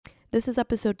This is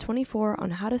episode 24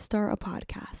 on how to start a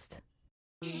podcast.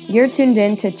 You're tuned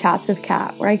in to Chats with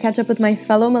Kat, where I catch up with my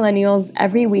fellow millennials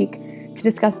every week to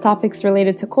discuss topics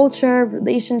related to culture,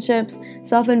 relationships,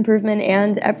 self-improvement,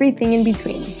 and everything in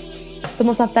between. The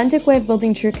most authentic way of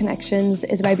building true connections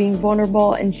is by being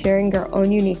vulnerable and sharing our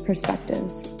own unique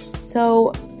perspectives.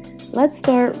 So let's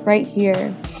start right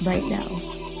here, right now.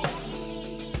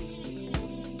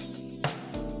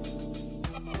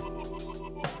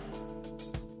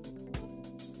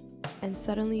 And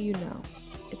suddenly you know,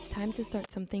 it's time to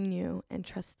start something new and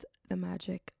trust the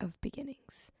magic of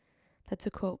beginnings. That's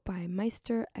a quote by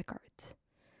Meister Eckhart.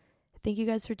 Thank you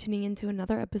guys for tuning in to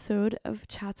another episode of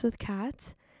Chats with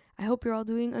Kat. I hope you're all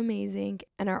doing amazing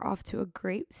and are off to a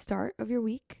great start of your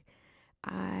week.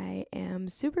 I am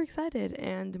super excited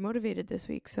and motivated this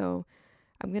week, so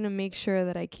I'm going to make sure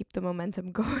that I keep the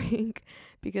momentum going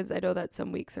because I know that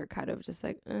some weeks are kind of just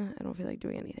like, I don't feel like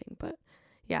doing anything. But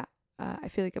yeah, I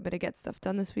feel like I'm going to get stuff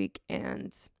done this week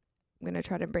and I'm going to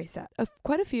try to embrace that.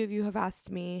 Quite a few of you have asked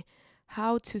me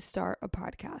how to start a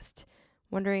podcast,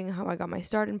 wondering how I got my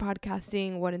start in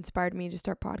podcasting, what inspired me to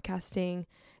start podcasting,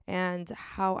 and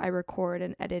how I record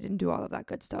and edit and do all of that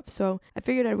good stuff. So I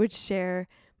figured I would share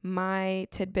my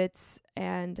tidbits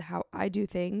and how I do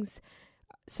things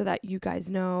so that you guys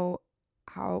know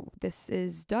how this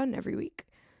is done every week.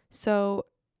 So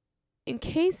in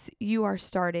case you are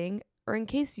starting, or in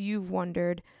case you've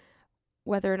wondered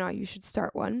whether or not you should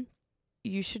start one,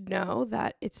 you should know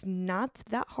that it's not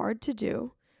that hard to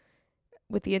do.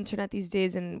 With the internet these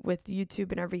days and with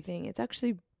YouTube and everything, it's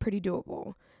actually pretty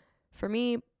doable. For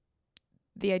me,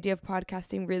 the idea of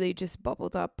podcasting really just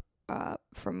bubbled up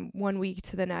from one week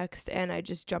to the next, and I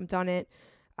just jumped on it.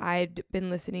 I'd been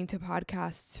listening to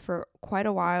podcasts for quite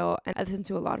a while, and I listen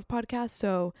to a lot of podcasts,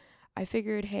 so I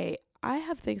figured, hey, I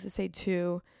have things to say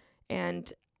too,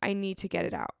 and I need to get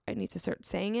it out. I need to start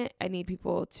saying it. I need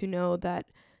people to know that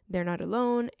they're not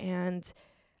alone, and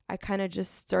I kind of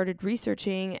just started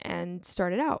researching and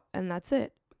started out, and that's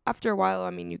it. After a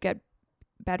while, you get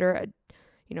better at,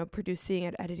 producing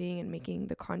and editing and making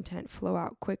the content flow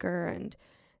out quicker, and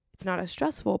it's not as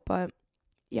stressful, but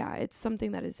yeah, it's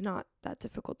something that is not that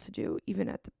difficult to do, even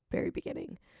at the very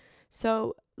beginning.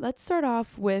 So let's start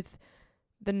off with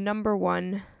the number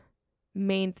one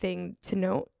main thing to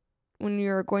note when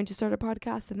you're going to start a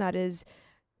podcast, and that is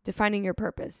defining your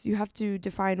purpose. You have to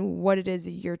define what it is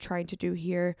that you're trying to do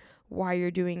here, why you're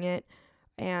doing it,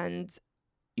 and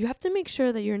you have to make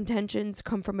sure that your intentions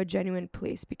come from a genuine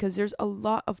place, because there's a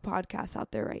lot of podcasts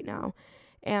out there right now.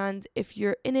 And if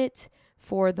you're in it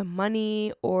for the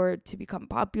money or to become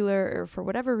popular or for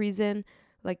whatever reason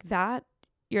like that,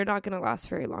 you're not going to last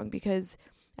very long, because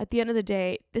at the end of the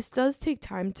day, this does take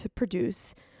time to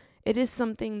produce. It is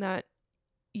something that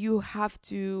you have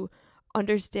to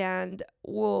understand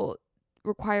will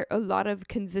require a lot of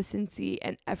consistency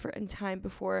and effort and time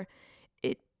before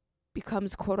it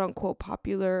becomes quote unquote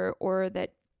popular, or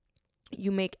that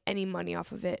you make any money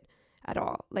off of it at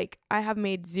all. Like, I have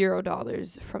made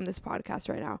 $0 from this podcast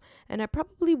right now, and I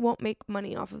probably won't make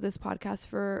money off of this podcast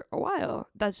for a while.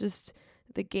 That's just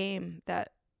the game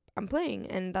that I'm playing,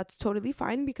 and that's totally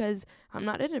fine, because I'm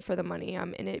not in it for the money.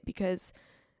 I'm in it because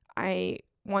I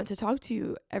want to talk to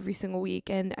you every single week,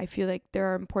 and I feel like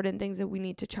there are important things that we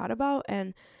need to chat about,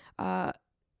 and I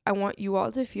want you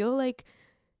all to feel like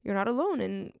you're not alone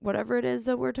in whatever it is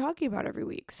that we're talking about every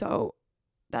week. So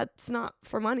that's not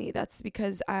for money. That's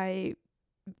because I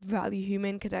value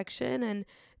human connection, and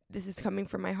this is coming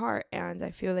from my heart, and I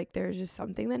feel like there's just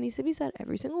something that needs to be said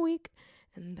every single week,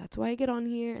 and that's why I get on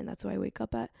here, and that's why I wake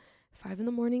up at 5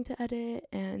 a.m. to edit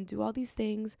and do all these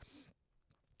things,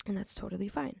 and that's totally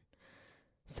fine.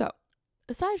 So,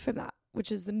 aside from that,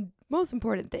 which is the most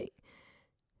important thing,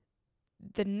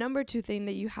 the number 2 thing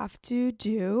that you have to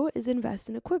do is invest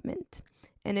in equipment.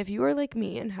 And if you are like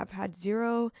me and have had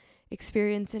zero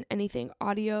experience in anything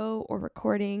audio or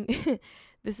recording,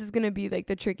 this is going to be like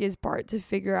the trickiest part to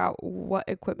figure out what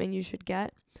equipment you should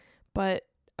get. But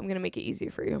I'm going to make it easier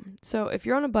for you. So, if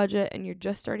you're on a budget and you're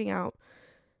just starting out,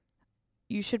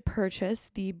 you should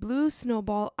purchase the Blue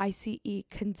Snowball ICE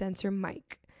condenser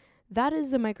mic. That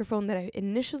is the microphone that I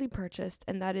initially purchased,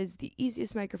 and that is the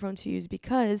easiest microphone to use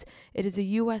because it is a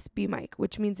USB mic,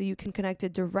 which means that you can connect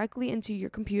it directly into your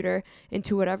computer,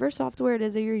 into whatever software it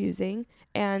is that you're using,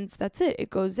 and that's it. It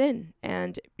goes in,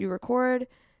 and you record,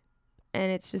 and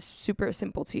it's just super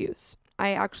simple to use.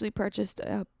 I actually purchased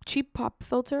a cheap pop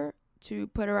filter to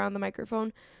put around the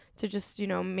microphone to just,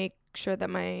 make sure that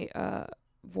my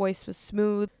voice was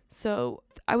smooth. So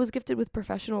I was gifted with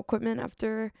professional equipment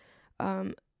after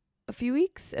a few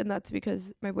weeks, and that's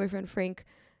because my boyfriend Frank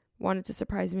wanted to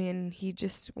surprise me, and he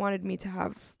just wanted me to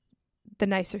have the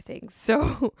nicer things.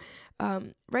 So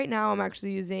right now I'm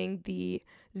actually using the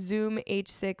Zoom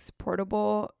H6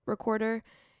 portable recorder.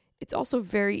 It's also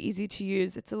very easy to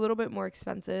use. It's a little bit more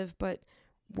expensive, but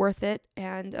worth it,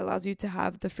 and allows you to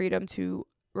have the freedom to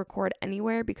record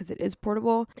anywhere because it is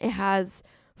portable. It has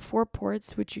 4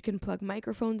 ports which you can plug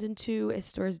microphones into. It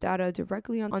stores data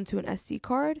directly onto an SD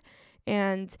card,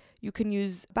 and you can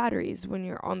use batteries when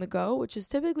you're on the go, which is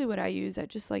typically what I use. I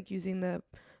just like using the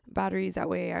batteries, that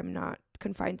way I'm not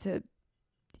confined to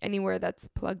anywhere that's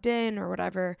plugged in or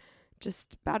whatever.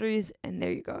 Just batteries, and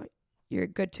there you go. You're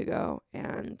good to go,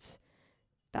 and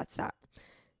that's that.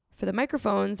 For the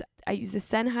microphones, I use the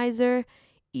Sennheiser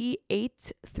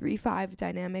E835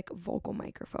 dynamic vocal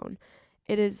microphone.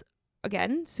 It is,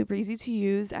 again, super easy to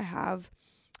use. I have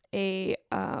a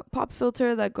pop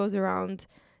filter that goes around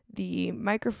the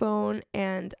microphone,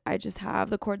 and I just have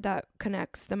the cord that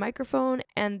connects the microphone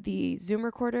and the Zoom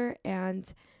recorder,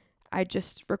 and I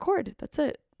just record. That's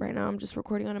it. Right now I'm just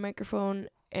recording on a microphone,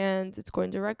 and it's going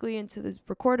directly into this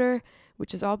recorder,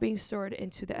 which is all being stored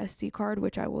into the SD card,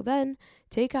 which I will then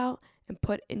take out and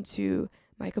put into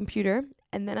my computer.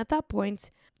 And then at that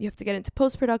point, you have to get into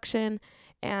post-production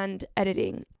and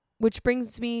editing, which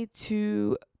brings me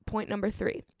to point number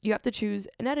 3. You have to choose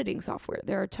an editing software.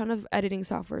 There are a ton of editing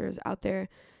softwares out there.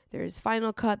 There's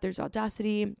Final Cut, there's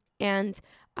Audacity, and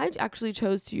I actually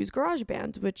chose to use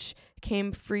GarageBand, which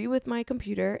came free with my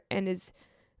computer and is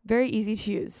very easy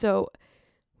to use. So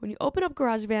when you open up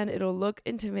GarageBand, it'll look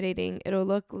intimidating. It'll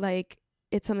look like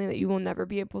it's something that you will never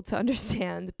be able to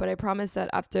understand. But I promise that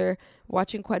after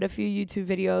watching quite a few YouTube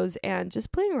videos and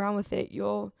just playing around with it,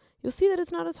 you'll see that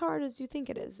it's not as hard as you think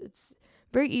it is. It's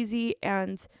very easy,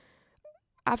 and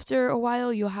after a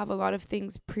while, you'll have a lot of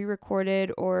things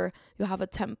pre-recorded, or you'll have a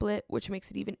template, which makes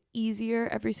it even easier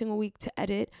every single week to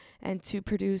edit and to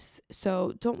produce.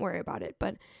 So don't worry about it.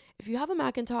 But if you have a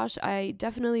Macintosh, I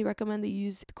definitely recommend that you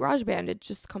use GarageBand. It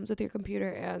just comes with your computer,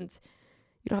 and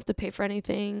you don't have to pay for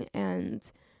anything.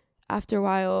 And after a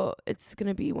while, it's going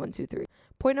to be 1, 2, 3.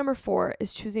 Point number 4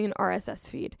 is choosing an RSS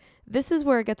feed. This is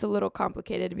where it gets a little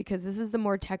complicated because this is the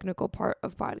more technical part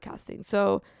of podcasting.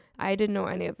 So I didn't know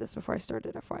any of this before I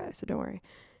started, FYI, so don't worry.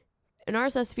 An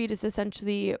RSS feed is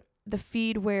essentially the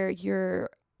feed where your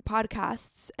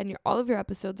podcasts and all of your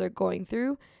episodes are going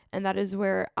through, and that is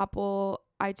where Apple,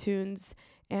 iTunes,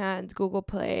 and Google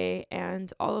Play,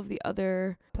 and all of the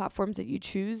other platforms that you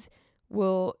choose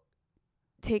will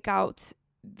take out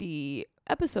the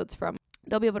episodes from.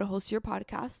 They'll be able to host your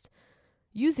podcast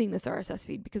using this RSS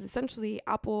feed, because essentially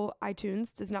Apple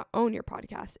iTunes does not own your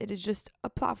podcast. It is just a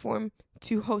platform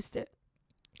to host it.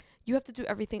 You have to do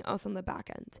everything else on the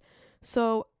back end.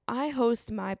 So I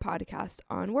host my podcast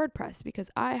on WordPress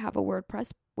because I have a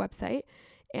WordPress website,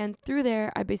 and through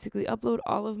there I basically upload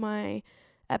all of my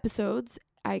episodes.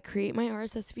 I create my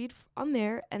RSS feed on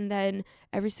there, and then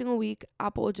every single week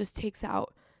Apple just takes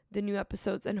out the new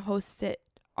episodes and hosts it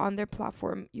on their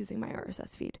platform using my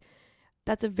RSS feed.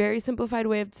 That's a very simplified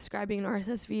way of describing an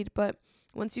RSS feed, but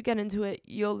once you get into it,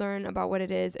 you'll learn about what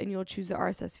it is and you'll choose the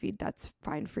RSS feed that's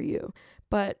fine for you.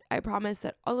 But I promise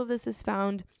that all of this is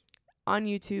found on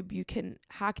YouTube. You can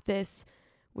hack this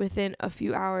within a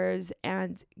few hours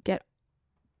and get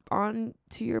on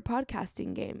to your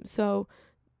podcasting game. So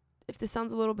if this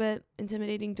sounds a little bit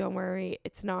intimidating, don't worry.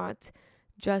 It's not.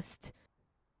 Just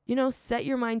set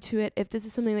your mind to it if this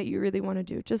is something that you really want to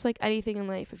do. Just like anything in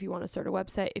life, if you want to start a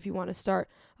website, if you want to start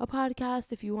a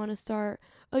podcast, if you want to start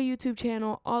a YouTube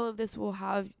channel, all of this will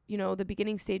have, the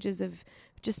beginning stages of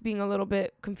just being a little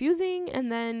bit confusing.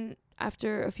 And then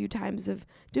after a few times of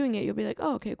doing it, you'll be like,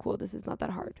 oh, okay, cool. This is not that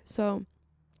hard. So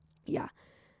yeah.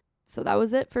 So that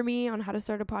was it for me on how to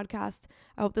start a podcast.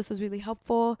 I hope this was really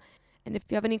helpful. And if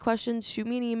you have any questions, shoot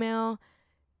me an email,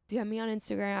 DM me on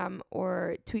Instagram,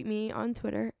 or tweet me on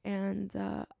Twitter, and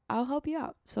I'll help you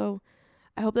out. So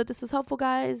I hope that this was helpful,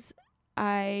 guys.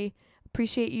 I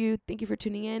appreciate you. Thank you for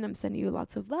tuning in. I'm sending you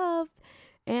lots of love,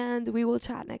 and we will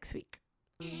chat next week.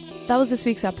 That was this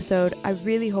week's episode. I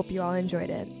really hope you all enjoyed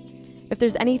it. If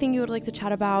there's anything you would like to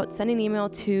chat about, send an email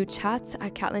to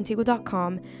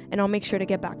chats@catlantigua.com, and I'll make sure to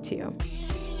get back to you.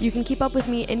 You can keep up with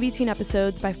me in between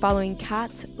episodes by following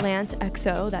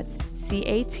CatLantXO, that's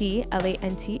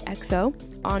CATLANTXO,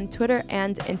 on Twitter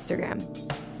and Instagram.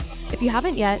 If you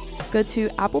haven't yet, go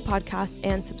to Apple Podcasts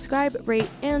and subscribe, rate,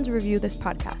 and review this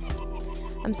podcast.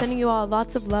 I'm sending you all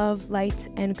lots of love, light,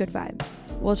 and good vibes.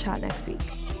 We'll chat next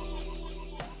week.